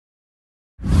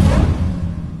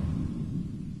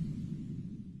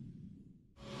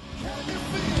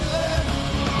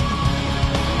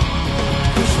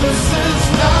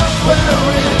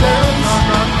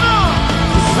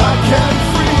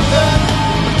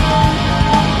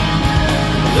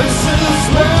This is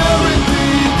where it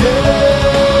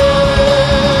begins.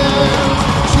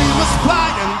 Dreamers fly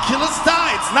and killers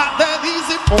die. It's not that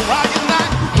easy for I and I.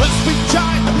 Let's reach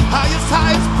giant, highest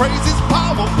heights. Praise His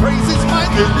power, praise His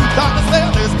might. In darkness there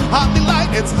is hardly light.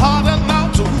 It's harder now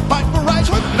to fight for right,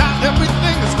 but not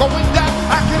everything is going down.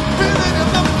 I can feel it in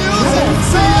the music.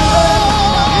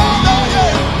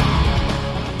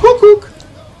 Kuckuck.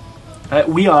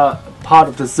 We are part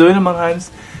of the Söhne Mannheims,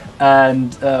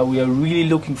 and we are really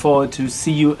looking forward to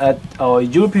see you at our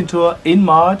European tour in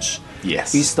March.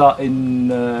 Yes. We start in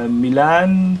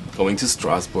Milan, Going to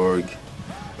Strasbourg,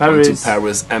 Paris, going to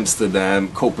Paris, Amsterdam,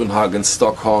 Copenhagen,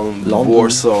 Stockholm, London,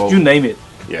 Warsaw. you name it.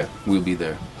 Yeah, we'll be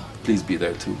there. Please be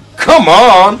there too. Come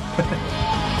on!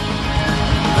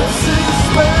 This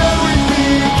is where we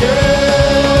begin.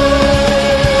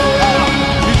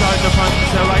 We got the front,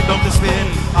 say right down the spin.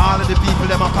 All of the people,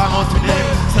 them are calling out to them.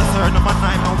 Say Söhne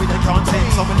Mannheims, now we they can't sing.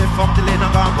 Some of them from the lane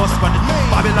and gone bust on it.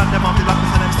 Babylon, them have the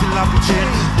lockers and them still have the chain.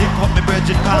 They cut me bridge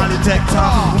and call it Hector.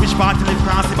 Which part to live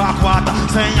cross the backwater?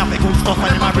 Saying you have the good stuff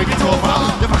and them a